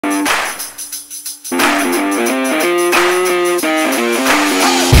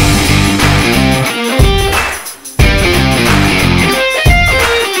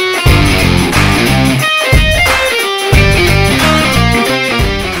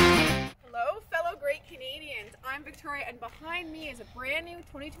Victoria, and behind me is a brand new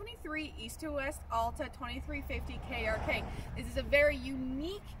 2023 East to West ALTA 2350KRK. This is a very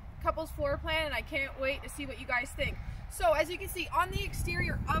unique couples floor plan, and I can't wait to see what you guys think. So as you can see on the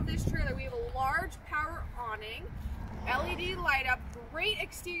exterior of this trailer, we have a large power awning, LED light up, great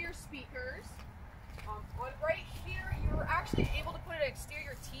exterior speakers. Right here, you're actually able to put an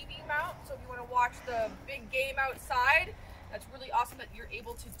exterior TV mount, so if you want to watch the big game outside, that's really awesome that you're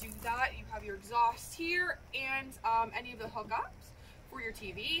able to do that. You have your exhaust here and any of the hookups for your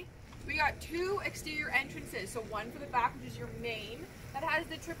TV. We got two exterior entrances, so one for the back, which is your main, that has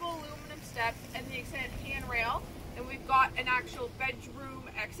the triple aluminum steps and the extended handrail, and we've got an actual bedroom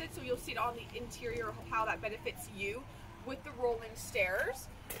exit, so you'll see it on the interior of how that benefits you with the rolling stairs.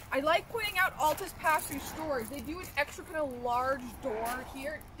 I like pointing out Alta's pass-through storage. They do an extra kind of large door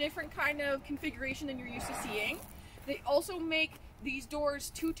here, different kind of configuration than you're used to seeing. They also make these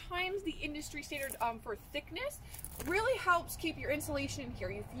doors 2 times the industry standard for thickness. Really helps keep your insulation in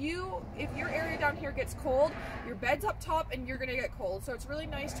here. If your area down here gets cold, your bed's up top and you're gonna get cold. So it's really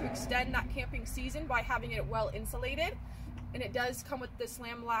nice to extend that camping season by having it well insulated. And it does come with the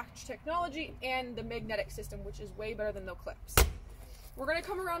slam latch technology and the magnetic system, which is way better than no clips. We're gonna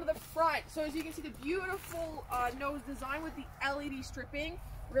come around to the front. So as you can see, the beautiful nose design with the LED stripping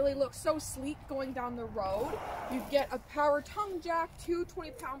really looks so sleek going down the road. You get a power tongue jack, 2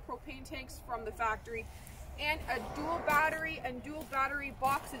 20-pound propane tanks from the factory, and a dual battery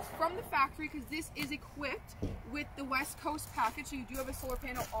boxes from the factory, because this is equipped with the West Coast package, so you do have a solar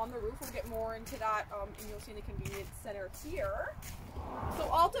panel on the roof. We'll get more into that, and you'll see in the convenience center here. So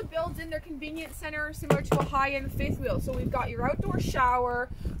Alta builds in their convenience center similar to a high-end fifth wheel. So we've got your outdoor shower,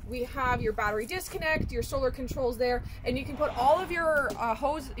 we have your battery disconnect, your solar controls there, and you can put all of your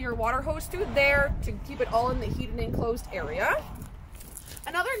your water hose through there to keep it all in the heated and enclosed area.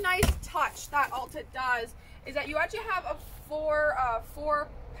 Another nice touch that Alta does is that you actually have four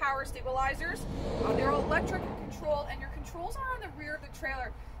power stabilizers. They're electric controlled, and your controls are on the rear of the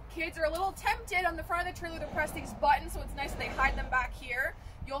trailer. Kids are a little tempted on the front of the trailer to press these buttons, so it's nice that they hide them back here.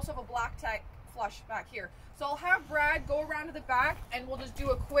 You also have a black tech flush back here. So I'll have Brad go around to the back and we'll just do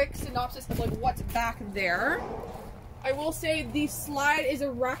a quick synopsis of like what's back there. I will say the slide is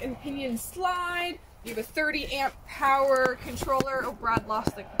a rack and pinion slide. You have a 30 amp power controller. Oh, Brad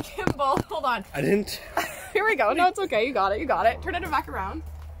lost the gimbal. Hold on. I didn't. Here we go. No, it's okay. You got it. You got it. Turn it back around.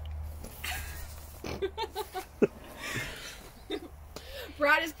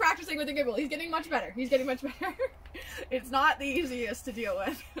 Brad is practicing with the gimbal. He's getting much better. He's getting much better. It's not the easiest to deal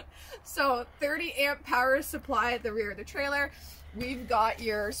with. So 30 amp power supply at the rear of the trailer. We've got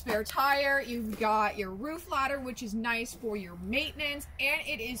your spare tire. You've got your roof ladder, which is nice for your maintenance. And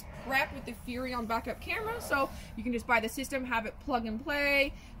it is prepped with the Furion backup camera. So you can just buy the system, have it plug and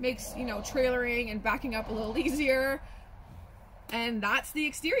play. Makes, you know, trailering and backing up a little easier. And that's the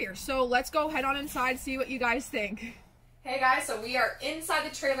exterior. So let's go head on inside, see what you guys think. Hey guys, so we are inside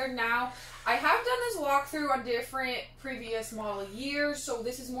the trailer now. I have done this walkthrough on different previous model years, so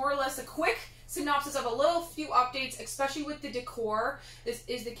this is more or less a quick synopsis of a few updates, especially with the decor. This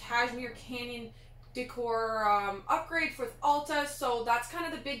is the Cashmere Canyon decor upgrade with Alta, so that's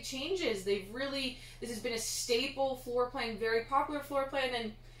kind of the big changes. This has been a staple floor plan, very popular floor plan,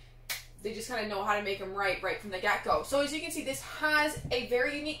 and they just kind of know how to make them right from the get-go. So as you can see, this has a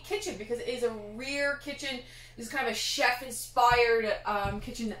very unique kitchen because it is a rear kitchen. This is kind of a chef-inspired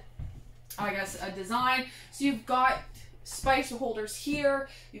kitchen, I guess, design. So you've got spice holders here.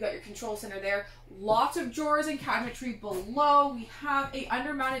 You've got your control center there. Lots of drawers and cabinetry below. We have a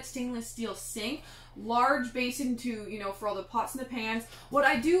under-mounted stainless steel sink. Large basin to, you know, for all the pots and the pans. What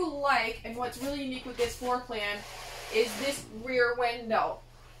I do like, and what's really unique with this floor plan, is this rear window.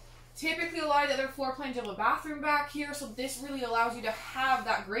 Typically, a lot of the other floor plans have a bathroom back here, so this really allows you to have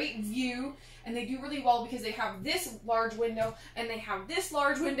that great view, and they do really well because they have this large window, and they have this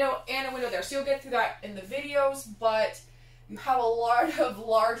large window, and a window there. So you'll get through that in the videos, but you have a lot of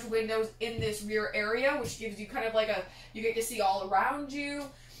large windows in this rear area, which gives you kind of like you get to see all around you.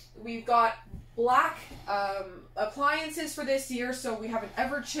 We've got black appliances for this year, so we have an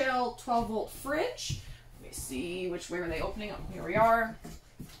Everchill 12-volt fridge. Let me see which way are they opening up. Here we are.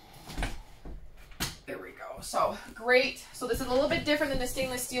 There we go. So great. So this is a little bit different than the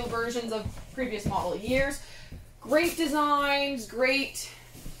stainless steel versions of previous model years. Great designs, great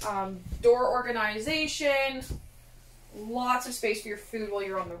door organization, lots of space for your food while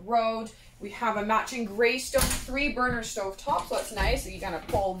you're on the road. We have a matching gray stove, 3-burner stove top, so that's nice. So you kind of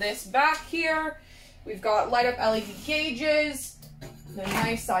pull this back here. We've got light up LED gauges, a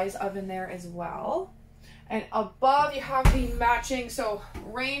nice size oven there as well. And above you have the matching, so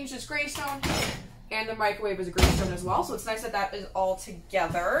range is gray stone. and the microwave is a green stone as well. So it's nice that that is all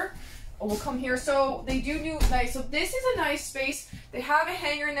together. We'll come here. So they do nice. So this is a nice space. They have a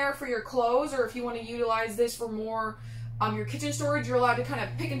hanger in there for your clothes, or if you want to utilize this for more your kitchen storage, you're allowed to kind of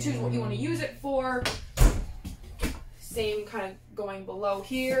pick and choose what you want to use it for. Same kind of going below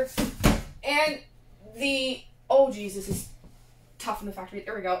here. And the, oh geez, this is tough in the factory.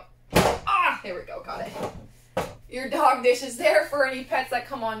 There we go. Ah, there we go, got it. Your dog dish is there for any pets that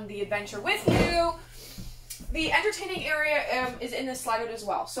come on the adventure with you. The entertaining area is in the slide out as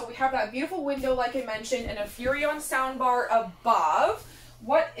well. So we have that beautiful window, like I mentioned, and a Furrion soundbar above.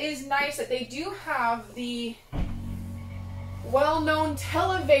 What is nice that they do have the well-known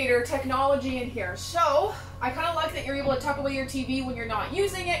televator technology in here. So I kind of like that you're able to tuck away your TV when you're not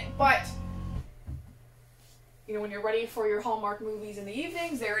using it, but you know, when you're ready for your Hallmark movies in the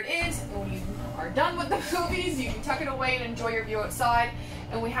evenings, there it is. And when you are done with the movies, you can tuck it away and enjoy your view outside.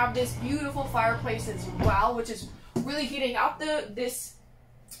 And we have this beautiful fireplace as well, which is really heating up this.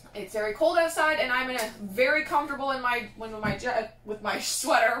 It's very cold outside, and I'm very comfortable in with my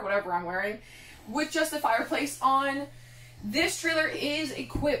sweater, whatever I'm wearing, with just the fireplace on. This trailer is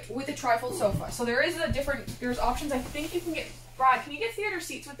equipped with a trifold sofa, so there's options. I think you can get, Brad, can you get theater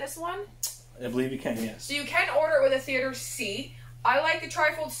seats with this one? I believe you can, yes. So you can order it with a theater seat. I like the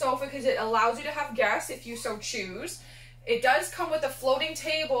trifold sofa because it allows you to have guests if you so choose. It does come with a floating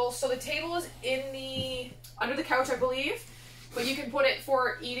table, so the table is under the couch, I believe, but you can put it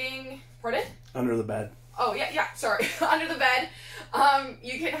for eating. Pardon? Under the bed. Oh yeah, sorry, under the bed.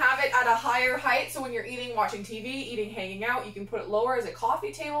 You can have it at a higher height, so when you're eating, watching TV, eating, hanging out, you can put it lower as a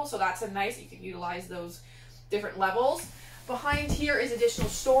coffee table, so that's you can utilize those different levels. Behind here is additional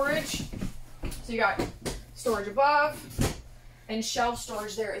storage. So you got storage above and shelf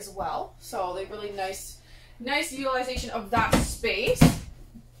storage there as well. So they really nice utilization of that space.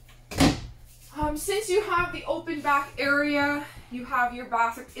 Since you have the open back area, you have your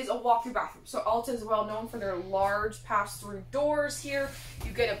bathroom is a walk-through bathroom. So Alta is well known for their large pass-through doors here.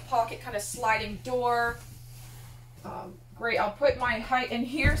 You get a pocket kind of sliding door. Great, I'll put my height in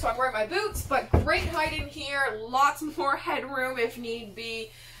here, so I'm wearing my boots, but great height in here, lots more headroom if need be.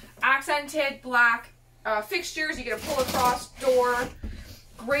 Accented black fixtures, you get a pull across door.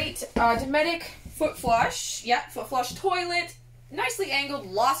 Great Dometic foot flush, foot flush toilet. Nicely angled,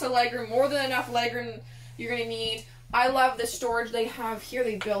 lots of legroom, more than enough legroom you're going to need. I love the storage they have here.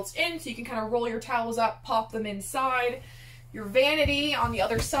 They built in, so you can kind of roll your towels up, pop them inside. Your vanity on the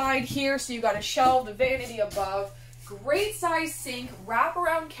other side here, so you got a shelved vanity above. Great size sink,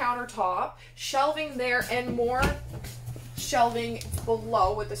 wraparound countertop, shelving there, and more shelving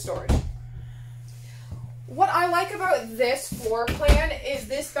below with the storage. What I like about this floor plan is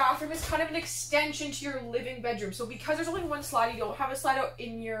this bathroom is kind of an extension to your living bedroom. So because there's only one slide, you don't have a slide out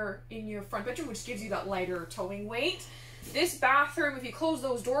in your front bedroom, which gives you that lighter towing weight. This bathroom, if you close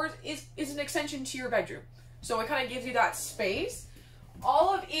those doors, is an extension to your bedroom. So it kind of gives you that space.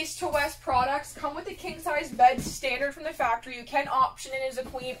 All of East to West products come with a king-size bed standard from the factory. You can option it as a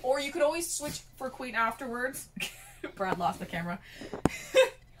queen, or you could always switch for queen afterwards. Brad lost the camera.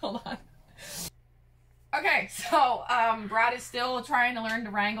 Hold on. Okay, so Brad is still trying to learn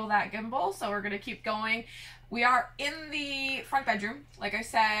to wrangle that gimbal, so we're going to keep going. We are in the front bedroom. Like I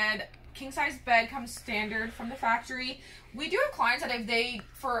said, king-size bed comes standard from the factory. We do have clients that if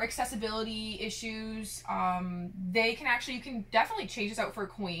for accessibility issues, you can definitely change this out for a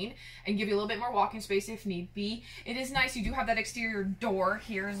queen and give you a little bit more walking space if need be. It is nice, you do have that exterior door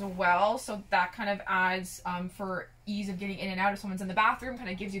here as well, so that kind of adds for ease of getting in and out if someone's in the bathroom, kind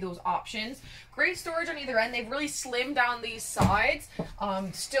of gives you those options. Great storage on either end. They've really slimmed down these sides.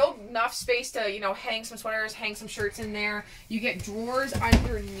 Still enough space to, hang some sweaters, hang some shirts in there. You get drawers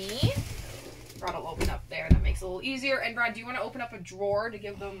underneath. Brad will open up there. That makes it a little easier. And Brad, do you want to open up a drawer to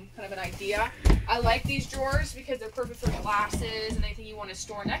give them kind of an idea? I like these drawers because they're perfect for glasses and anything you want to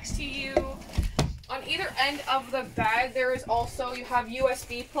store next to you. On either end of the bed, there is also, you have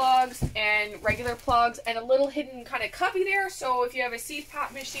USB plugs and regular plugs and a little hidden kind of cubby there. So if you have a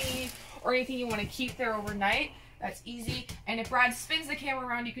CPAP machine or anything you want to keep there overnight, that's easy. And if Brad spins the camera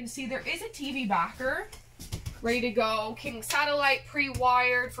around, you can see there is a TV backer. Ready to go, king satellite,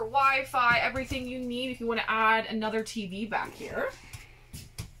 pre-wired for Wi-Fi, everything you need if you want to add another TV back here.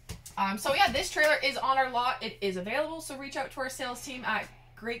 So yeah, this trailer is on our lot. It is available, so reach out to our sales team at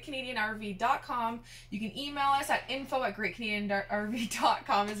greatcanadianrv.com. You can email us at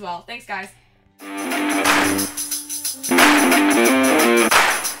info@greatcanadianrv.com as well. Thanks, guys.